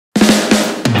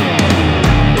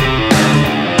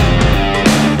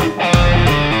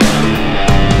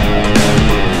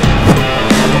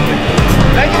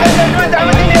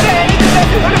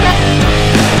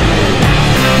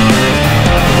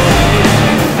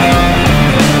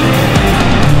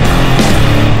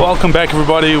Welcome back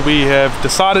everybody. We have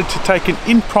decided to take an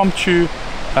impromptu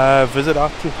visit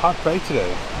out to Hout Bay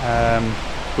today.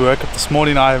 We woke up this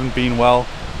morning, I haven't been well,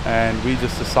 and we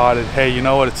just decided, hey, you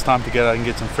know what, it's time to get out and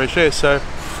get some fresh air. So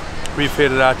we've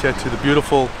headed out here to the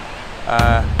beautiful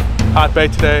Hout Bay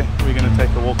today. We're going to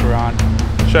take a walk around,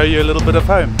 show you a little bit of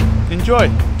home. Enjoy!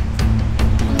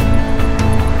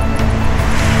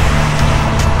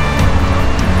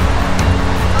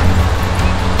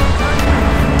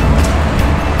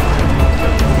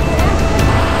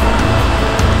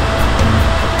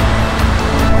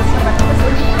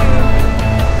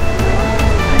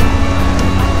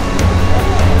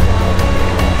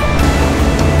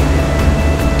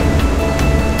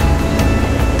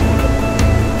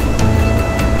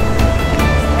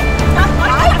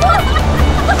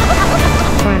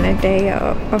 Day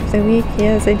of the week.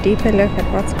 Here's a deeper look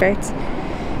at what's great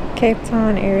Cape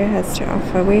Town area has to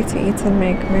offer. Where to eat and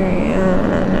make merry.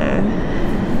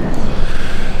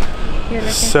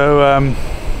 So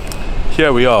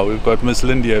here we are. We've got Miss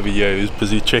Lindy over here who's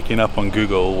busy checking up on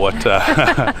Google what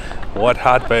what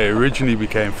Hout Bay originally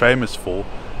became famous for.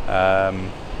 But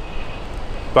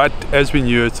as we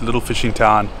knew, it's a little fishing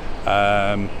town.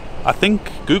 I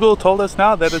think Google told us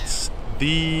now that it's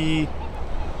the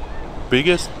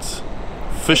biggest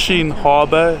fishing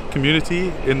harbour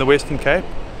community in the Western Cape.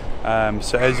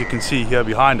 So as you can see here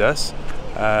behind us,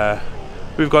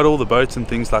 we've got all the boats and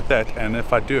things like that. And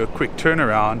if I do a quick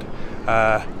turnaround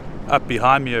up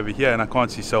behind me over here, and I can't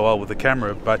see so well with the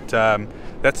camera, but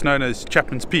that's known as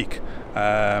Chapman's Peak.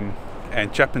 And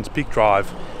Chapman's Peak Drive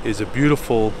is a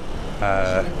beautiful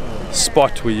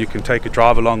spot where you can take a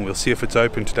drive along. We'll see if it's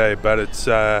open today, but it's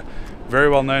very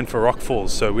well known for rock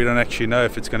falls, so we don't actually know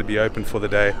if it's going to be open for the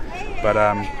day. But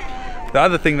the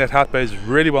other thing that Hout Bay is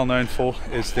really well known for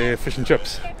is their fish and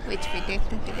chips, which we're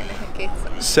definitely going to get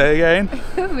some. Say again?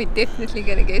 We're definitely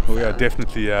going to get some. We are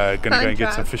definitely going to go and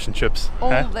get some fish and chips.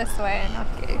 All this way and not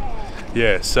go.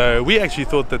 Yeah, so we actually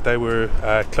thought that they were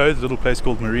closed, a little place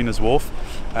called Marina's Wharf.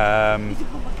 But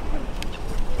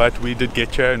we did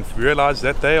get here and realized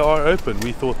that they are open.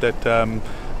 We thought that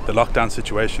the lockdown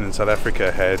situation in South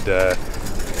Africa had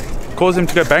caused them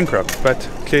to go bankrupt, but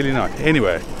clearly not.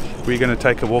 Anyway, we're going to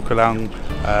take a walk along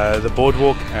the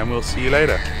boardwalk and we'll see you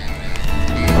later.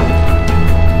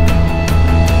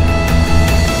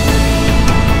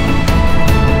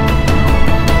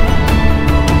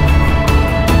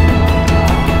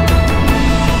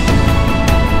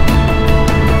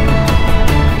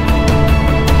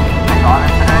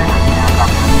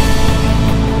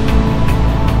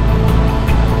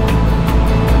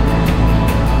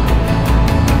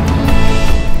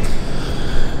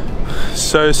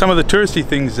 So some of the touristy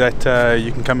things that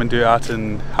you can come and do out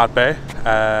in Hout Bay.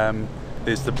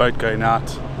 There's the boat going out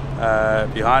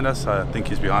behind us. I think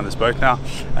he's behind this boat now.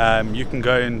 You can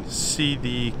go and see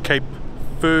the Cape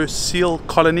Fur Seal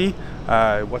Colony.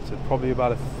 What's it? Probably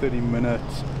about a 30-minute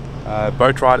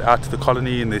boat ride out to the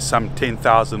colony, and there's some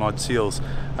 10,000 odd seals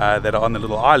that are on the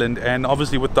little island. And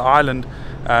obviously with the island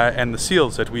and the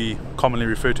seals that we commonly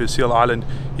refer to as Seal Island,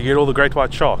 you get all the great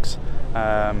white sharks.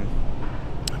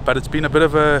 But it's been a bit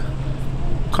of a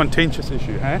contentious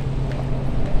issue, eh?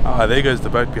 Oh, there goes the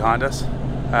boat behind us.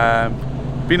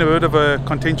 Been a bit of a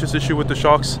contentious issue with the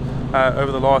sharks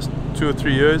over the last 2 or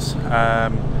 3 years,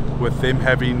 with them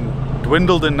having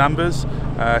dwindled in numbers.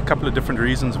 A couple of different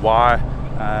reasons why,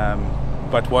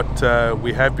 but what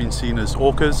we have been seeing is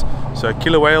orcas, so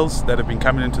killer whales that have been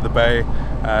coming into the bay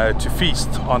to feast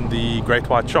on the great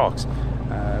white sharks,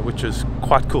 which is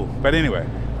quite cool. But anyway,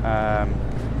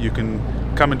 you can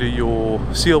come and do your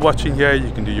seal watching here,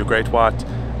 you can do your great white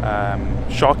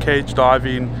shark cage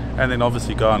diving, and then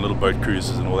obviously go on little boat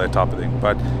cruises and all that type of thing.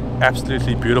 But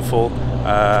absolutely beautiful.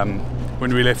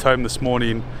 When we left home this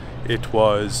morning, it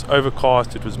was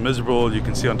overcast, it was miserable. You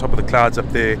can see on top of the clouds up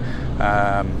there,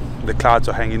 the clouds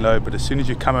are hanging low, but as soon as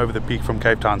you come over the peak from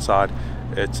Cape Town side,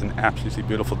 it's an absolutely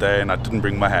beautiful day, and I didn't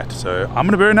bring my hat, so I'm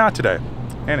going to burn out today.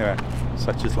 Anyway,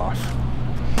 such is life.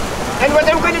 And what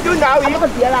I'm going to do now is I'm going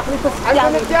to tell you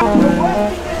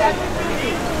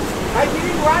I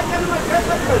didn't want them to get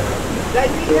they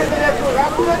need to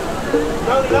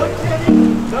no load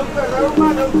shedding, no aroma,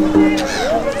 no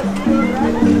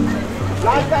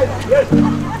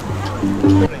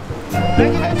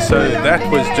So that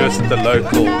was just the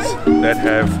locals that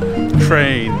have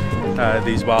trained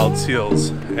these wild seals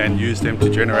and used them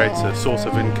to generate a source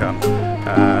of income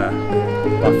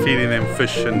by feeding them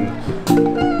fish and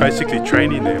basically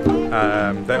training them.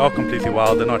 They are completely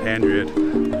wild, they're not hand-reared,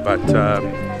 but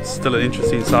still an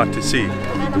interesting sight to see.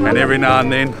 And every now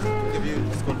and then,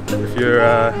 if you're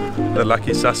the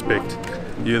lucky suspect,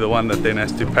 you're the one that then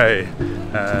has to pay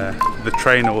the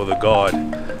trainer or the guard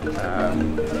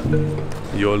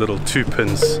your little 2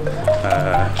 pence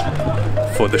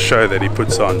for the show that he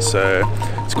puts on. So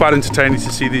it's quite entertaining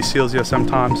to see these seals here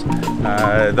sometimes.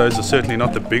 Those are certainly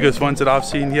not the biggest ones that I've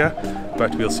seen here,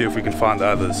 but we'll see if we can find the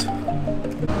others.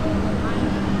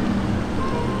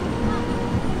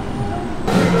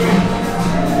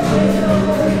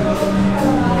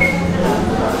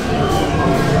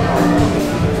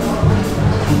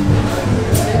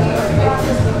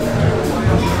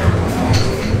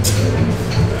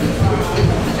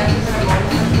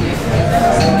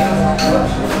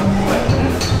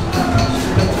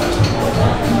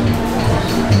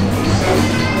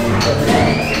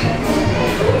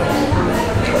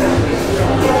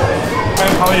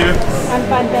 How are you? I'm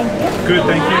fine, thank you. Good,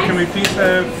 thank you. Can we please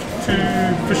have 2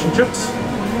 fish and chips,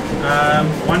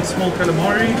 1 small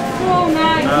calamari,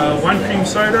 1 cream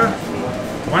soda,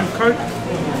 1 Coke,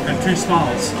 and 2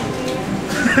 smiles.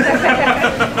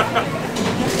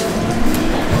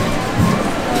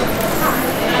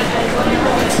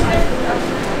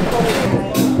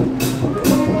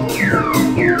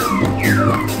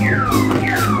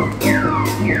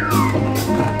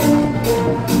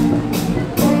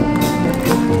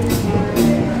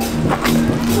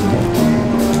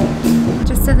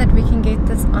 Just so that we can get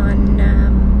this on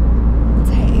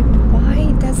tape.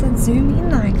 Why does it zoom in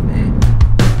like that?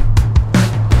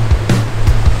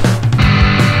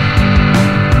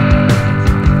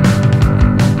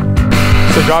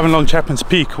 So driving along Chapman's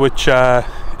Peak, which is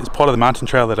part of the mountain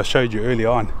trail that I showed you early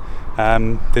on.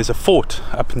 There's a fort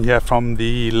up in here from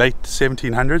the late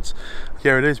 1700s.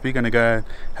 Here it is. We're going to go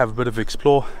have a bit of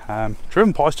explore.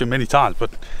 Driven past you many times,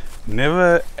 but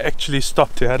never actually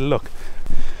stopped to have a look.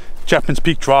 Chapman's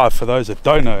Peak Drive, for those that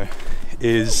don't know,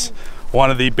 is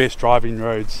one of the best driving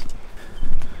roads,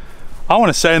 I want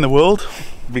to say, in the world,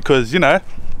 because, you know,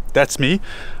 that's me.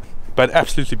 But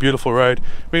absolutely beautiful road.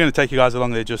 We're going to take you guys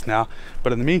along there just now,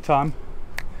 but in the meantime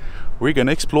we're going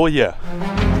to explore here.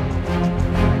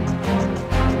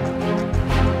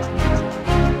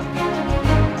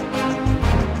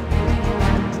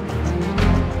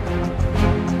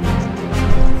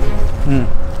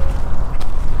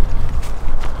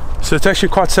 So it's actually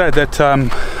quite sad that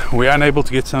we're unable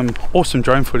to get some awesome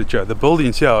drone footage here. The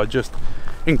buildings here are just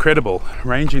incredible,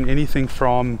 ranging anything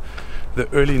from the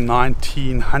early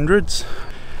 1900s,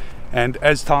 and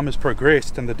as time has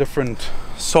progressed and the different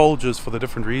soldiers for the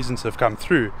different reasons have come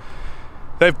through,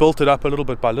 they've built it up a little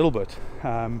bit by little bit,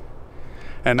 and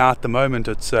now at the moment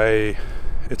it's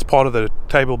part of the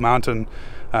Table Mountain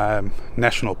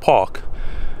National Park.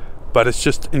 But it's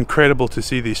just incredible to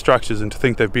see these structures and to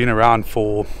think they've been around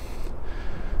for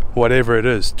whatever it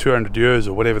is, 200 years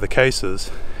or whatever the case is,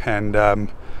 and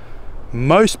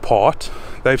most part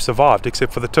they've survived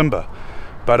except for the timber.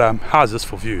 But how's this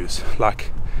for views?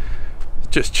 Like,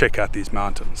 just check out these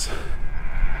mountains.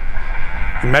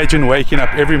 Imagine waking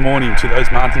up every morning to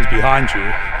those mountains behind you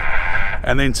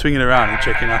and then swinging around and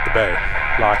checking out the bay,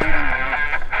 like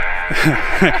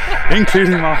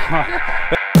including my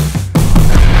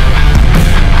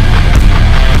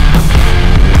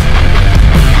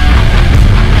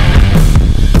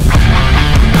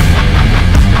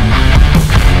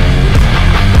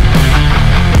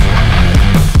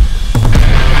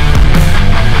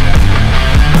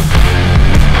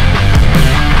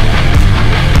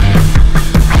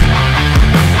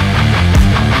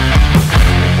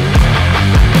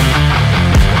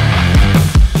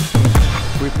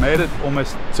it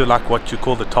almost to like what you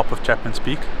call the top of Chapman's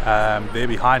Peak. There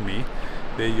behind me,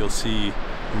 there you'll see,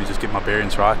 let me just get my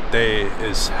bearings right, there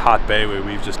is Hout Bay, where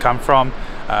we've just come from.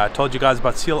 I told you guys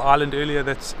about Seal Island earlier,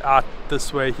 that's out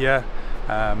this way here,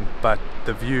 but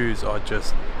the views are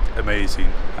just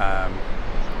amazing.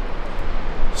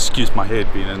 Excuse my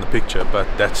head being in the picture, but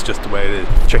that's just the way it is.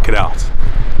 Check it out.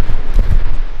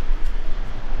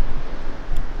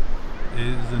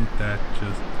 Isn't that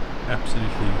just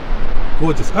absolutely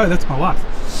gorgeous? Oh, that's my wife.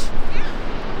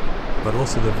 But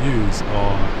also the views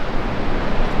are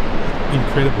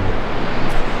incredible.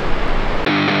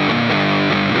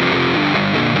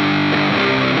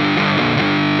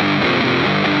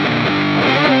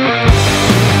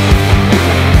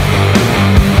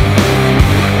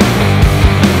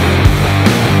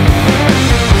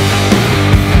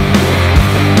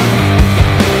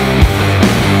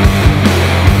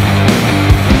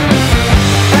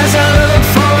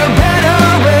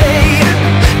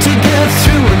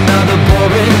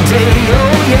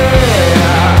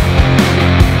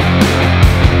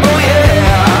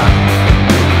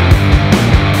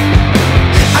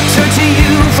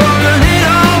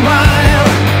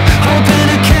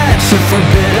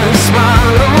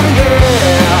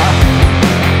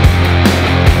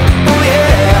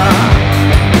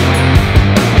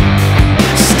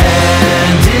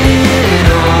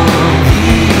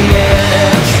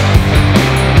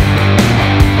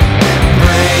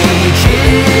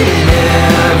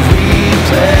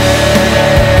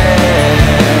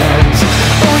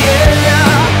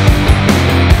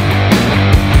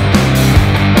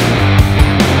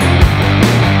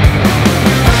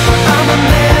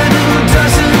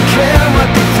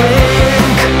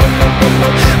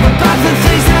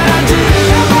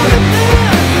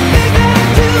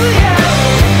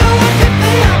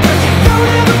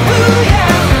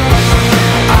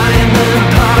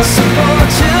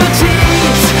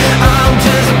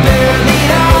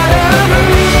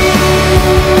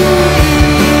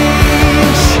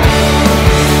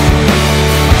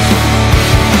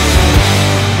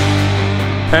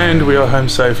 And we are home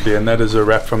safely, and that is a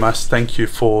wrap from us. Thank you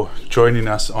for joining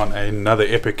us on another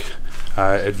epic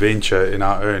adventure in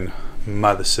our own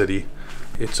mother city.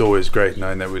 It's always great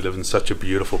knowing that we live in such a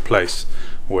beautiful place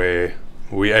where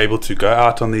we're able to go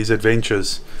out on these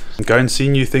adventures and go and see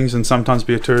new things and sometimes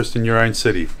be a tourist in your own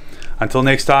city. Until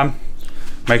next time,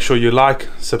 make sure you like,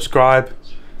 subscribe,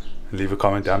 and leave a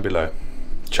comment down below.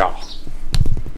 Ciao.